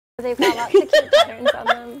They've got lots of cute patterns on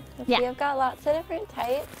them. Yeah. You've got lots of different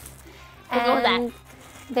types. We'll go with that.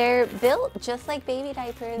 They're built just like baby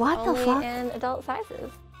diapers, What the fuck? only in adult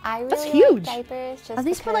sizes. I That's really huge. like diapers just Are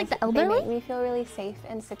these for, like, the elderly? they make me feel really safe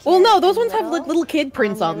and secure. Well, no, those and ones have like little kid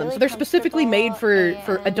prints on them, really so they're specifically made for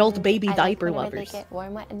adult comfortable, baby and I diaper like whenever lovers. They get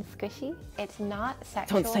warm, wet, and squishy. It's not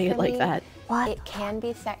sexual. Don't say it for like me. that. What? It can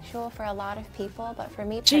be sexual for a lot of people, but for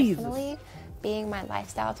me Jesus. personally, being my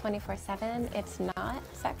lifestyle 24/7, it's not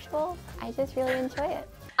sexual. I just really enjoy it.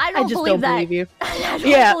 I don't just believe don't that. believe you. I don't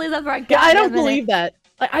Yeah. believe that for a Yeah, I don't goddamn minute. believe that.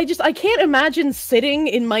 I can't imagine sitting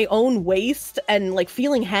in my own waist and like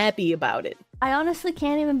feeling happy about it. I honestly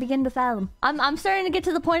can't even begin to fathom. I'm starting to get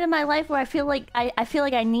to the point in my life where I feel like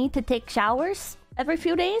I need to take showers every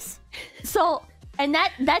few days. So, and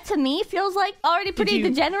that to me feels like already pretty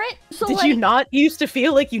degenerate. So Did like, you not used to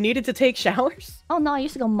feel like you needed to take showers? Oh no, I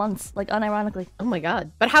used to go months, like unironically. Oh my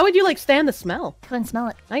god. But how would you like stand the smell? Couldn't smell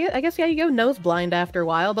it. I guess yeah, you go nose blind after a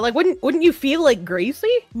while, but like wouldn't you feel like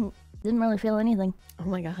greasy? Didn't really feel anything. Oh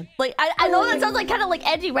my god. Like I know that sounds like kind of like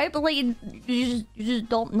edgy, right? But like you just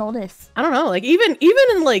don't notice. I don't know, like even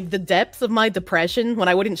in like the depths of my depression when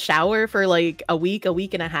I wouldn't shower for like a week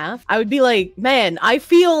and a half, I would be like, man, I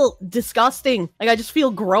feel disgusting. Like I just feel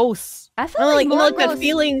gross. I feel like more that gross.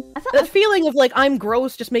 feeling of like I'm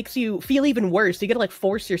gross just makes you feel even worse. You gotta like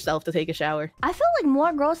force yourself to take a shower. I feel like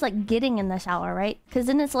more gross like getting in the shower, right? Because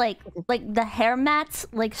then it's like the hair mats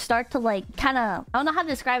like start to like kind of, I don't know how to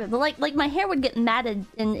describe it, but like my hair would get matted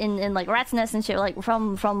in like rat's nest and shit, like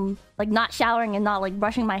from like not showering and not like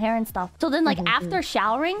brushing my hair and stuff. So then like after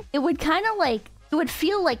showering, it would kind of like, it would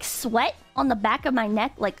feel like sweat on the back of my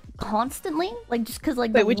neck like constantly, like just because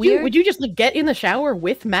like Wait, would you just like get in the shower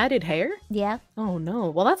with matted hair? Yeah. Oh no,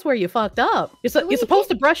 well that's where you fucked up. You're supposed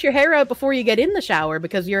to brush your hair out before you get in the shower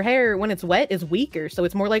because your hair when it's wet is weaker, so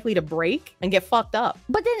it's more likely to break and get fucked up.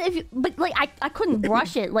 But then but like I couldn't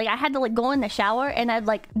brush it. Like I had to like go in the shower and I'd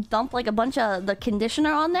like dump like a bunch of the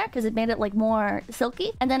conditioner on there because it made it like more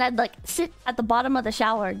silky, and then I'd like sit at the bottom of the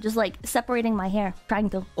shower just like separating my hair, trying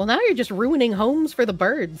to. Well, now you're just ruining homes for the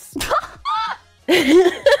birds. No!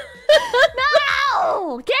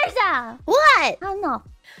 Kirschey! What? I don't know.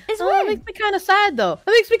 It's It weird. makes me kind of sad though.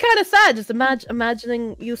 It makes me kind of sad just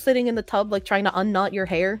imagining you sitting in the tub like trying to unknot your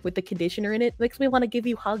hair with the conditioner in it. Makes me want to give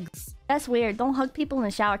you hugs. That's weird. Don't hug people in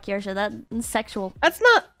the shower, Kirschey. That's sexual. It's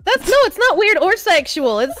not weird or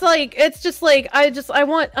sexual. It's just like I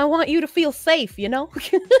want you to feel safe, you know?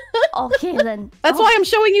 Okay then. That's why I'm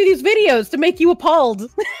showing you these videos to make you appalled.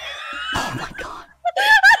 Oh my god.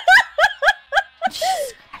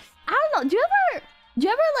 Jesus Christ. I don't know. Do you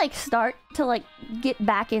ever like start to like get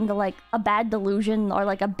back into like a bad delusion or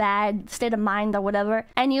like a bad state of mind or whatever,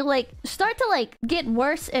 and you like start to like get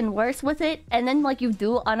worse and worse with it, and then like you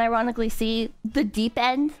do unironically see the deep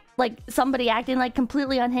end, like somebody acting like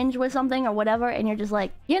completely unhinged with something or whatever, and you're just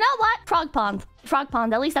like, you know what? Frog pond.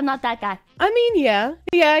 At least I'm not that guy. I mean,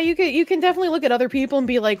 yeah, you can definitely look at other people and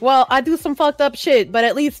be like, well, I do some fucked up shit, but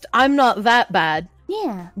at least I'm not that bad.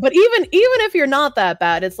 Yeah. But even if you're not that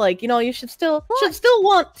bad, it's like, you know, you should still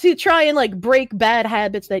want to try and like break bad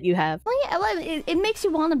habits that you have. Well, yeah, well, it makes you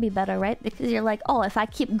want to be better, right? Because you're like, oh, if I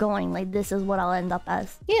keep going, like this is what I'll end up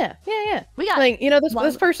as. Yeah. We got like, you know,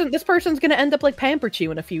 this person's gonna end up like Pamper Chew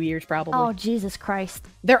in a few years probably. Oh, Jesus Christ.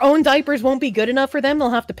 Their own diapers won't be good enough for them. They'll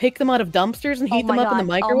have to pick them out of dumpsters and heat them up in the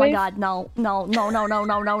microwave. Oh my god, no.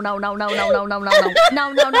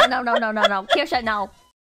 Kirschey, no.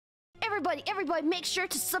 Everybody, make sure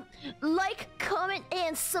to like, comment,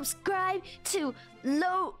 and subscribe to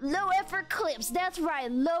Low Effort Clips. That's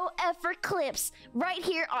right, Low Effort Clips, right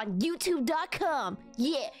here on YouTube.com.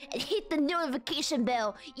 Yeah, and hit the notification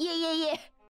bell. Yeah.